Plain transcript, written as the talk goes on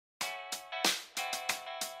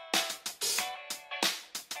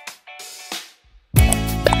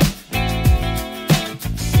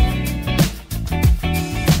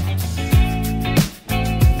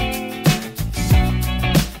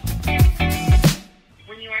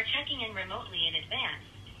remotely in advance,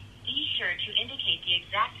 be sure to indicate the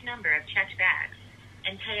exact number of checked bags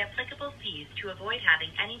and pay applicable fees to avoid having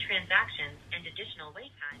any transactions and additional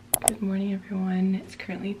wait time. Good morning, everyone. It's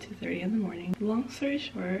currently 2:30 in the morning. Long story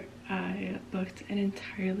short, I booked an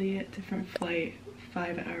entirely different flight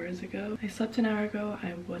 5 hours ago. I slept an hour ago.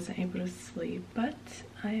 I wasn't able to sleep, but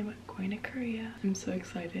I am going to Korea. I'm so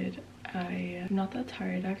excited. I'm not that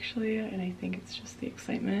tired actually, and I think it's just the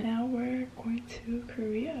excitement. Now we're going to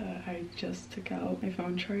Korea. I just took out my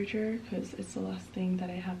phone charger because it's the last thing that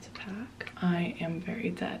I have to pack. I am very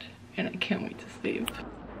dead and I can't wait to sleep.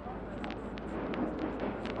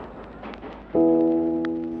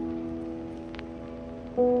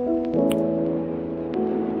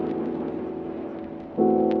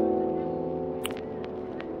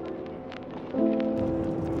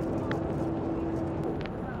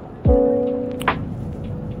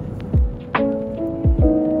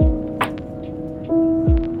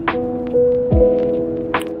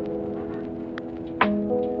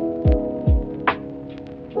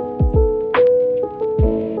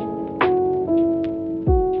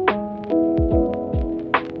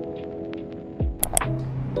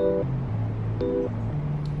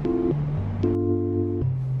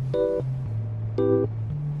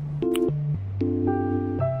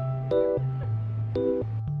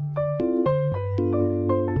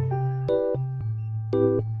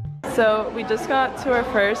 So we just got to our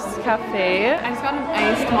first cafe. I just got an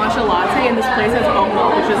iced matcha latte, and this place has oat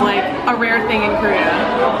milk, which is like a rare thing in Korea.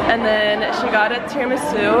 And then she got a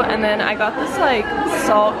tiramisu, and then I got this like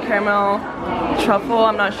salt caramel truffle.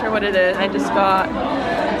 I'm not sure what it is. I just got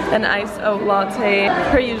an iced oat latte,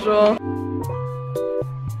 per usual.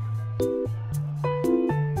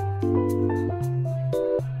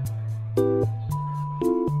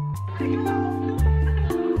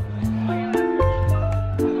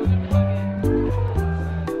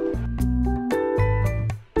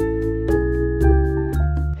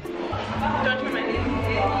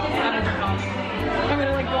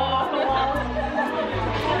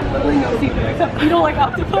 You don't like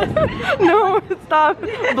octopus? No, stop.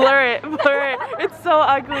 Blur it, blur it. It's so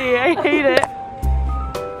ugly. I hate it.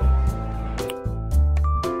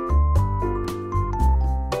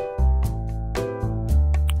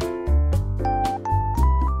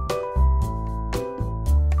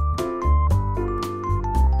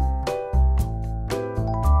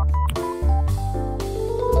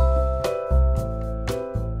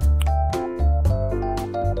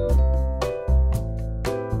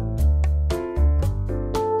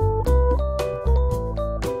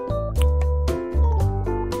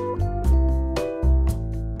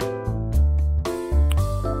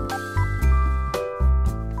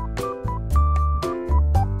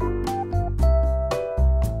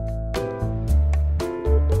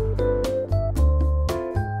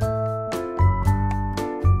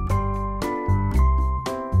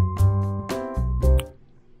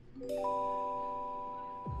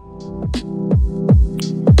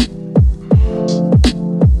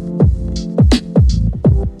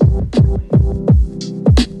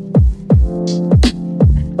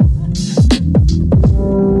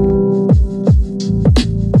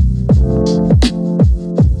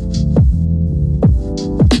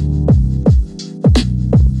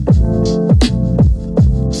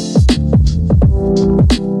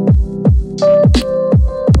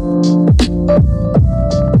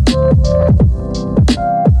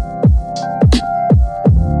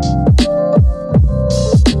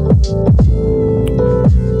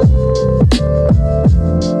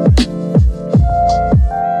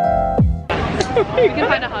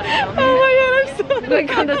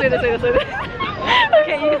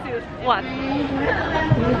 Okay, you can see this. One.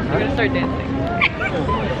 We're gonna start dancing.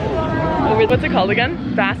 What's it called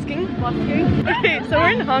again? Basking? Busking. Okay, so we're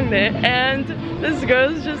in Hongdae, and this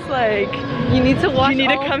girl's just like, you need to watch. You need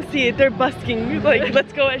to come see it. They're busking. Like,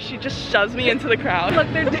 let's go. And she just shoves me into the crowd.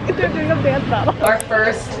 Look, they're doing a dance battle. Our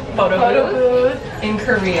first photo booth in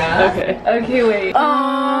Korea. Okay. Okay, wait.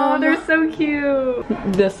 Oh, they're so cute.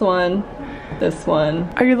 This one. This one.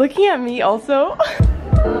 Are you looking at me also?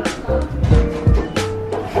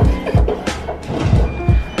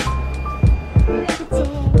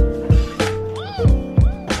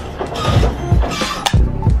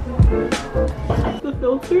 The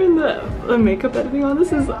filter and the makeup editing on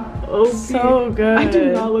this is OP. So good. I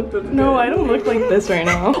do not look this good. No, I don't look like this right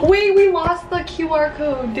now. Wait, we lost the QR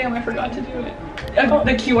code. Damn, I forgot to do it.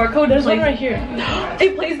 The QR code. There's one right here.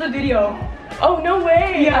 It plays the video. Oh, no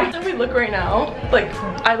way. Yeah. How do we look right now? Like,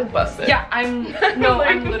 I look busted. Yeah, I'm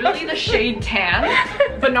literally the shade tan,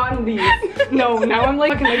 but not in these. No, now I'm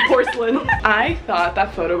like porcelain. I thought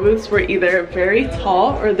that photo booths were either very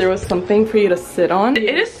tall or there was something for you to sit on.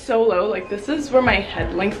 It is so low, like this is where my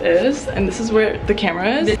head length is and this is where the camera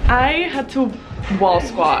is. I had to wall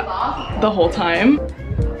squat the whole time.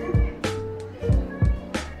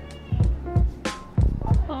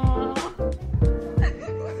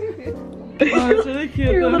 Oh, it's really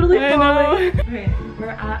cute. You're literally falling. Okay, we're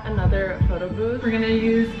at another photo booth. We're gonna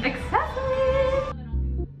use accessories.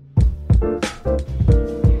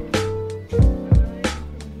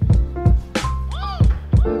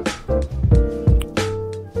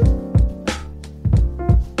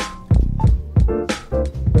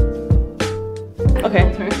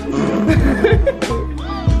 Okay.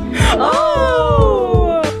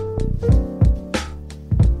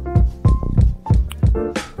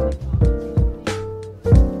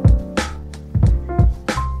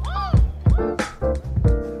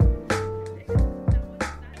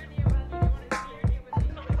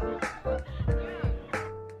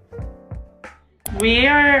 We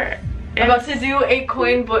are About to do a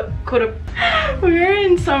coin, but could have. we're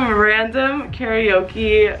in some random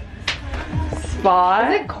karaoke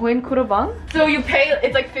spot. Is it coin kurabang? So you pay,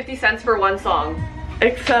 it's like 50 cents for one song.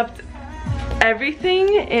 Except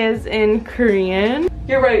everything is in Korean.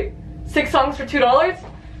 You're right. 6 songs for $2?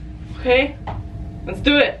 Okay, let's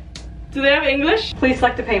do it. Do they have English? Please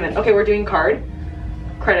select a payment. Okay, we're doing card.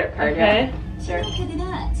 Credit card, Okay. yeah. Sure.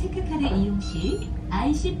 카드나 체크카드 이용 시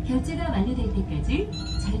I10 결제가 완료될 때까지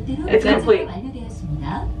절대로 It's complete. 결제가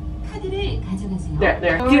완료되었습니다. 카드를 가져가세요.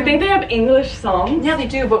 There. Do you think they have English songs? Yeah, they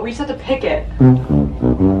do, but we just have to pick it.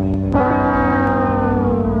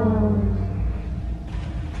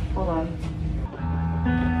 Hold on.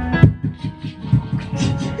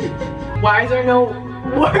 Why is there no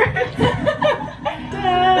words?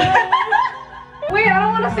 Wait, I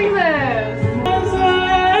don't want to sing this.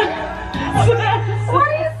 What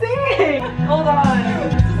are you singing? Hold on.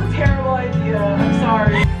 This is a terrible idea. I'm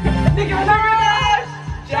sorry. Nicki Minaj!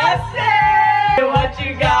 Just say what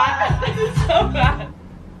you got. This is so bad.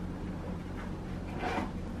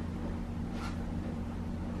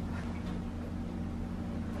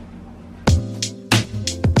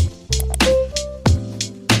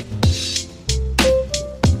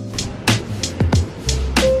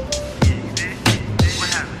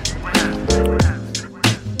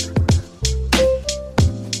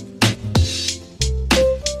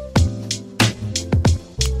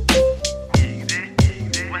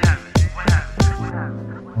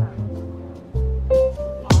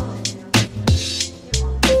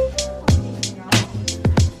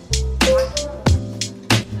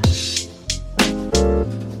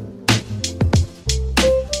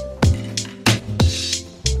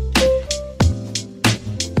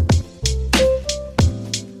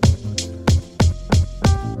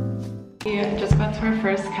 We just got to our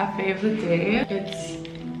first cafe of the day. It's,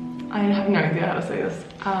 I have no idea how to say this.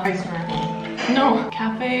 Ice Americano. No,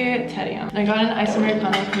 Cafe 𝑚𝑒𝑑𝑖𝑎. I got an ice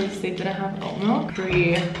americano because they didn't have oat milk.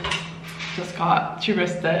 She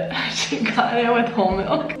risked it. She got it with whole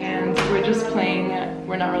milk. And we're just playing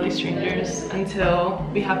We're Not Really Strangers until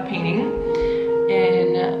we have painting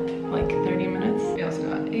in like 30 minutes. We also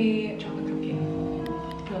got a chocolate cupcake.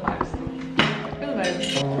 For the vibes. For the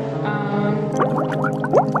vibes.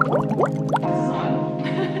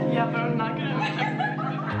 Yeah, but I'm not gonna.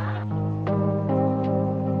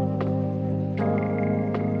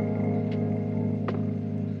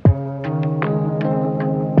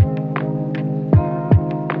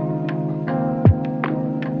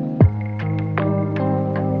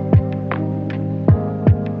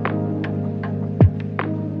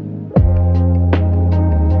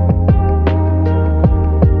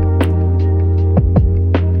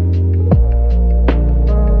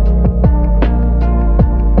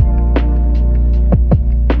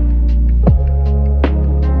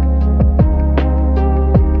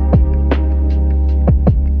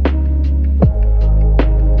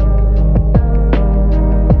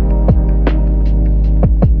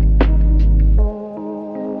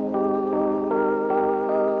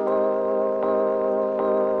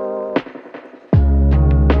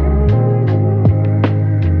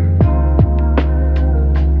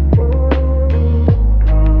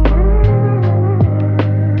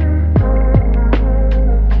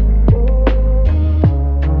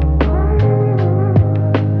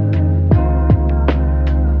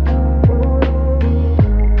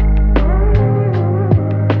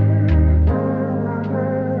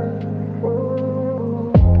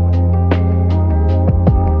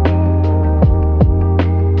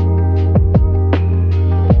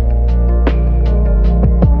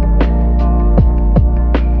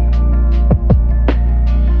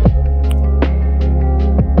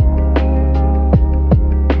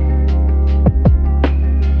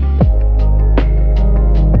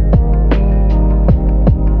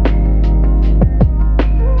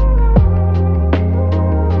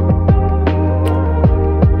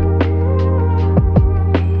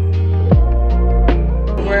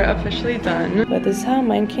 officially done. But this is how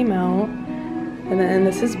mine came out. And then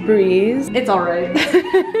this is Breeze. It's alright.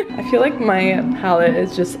 I feel like my palette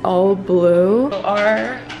is just all blue.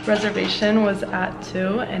 Our reservation was at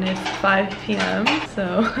 2 and it's 5 p.m.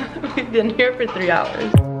 So we've been here for 3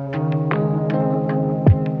 hours.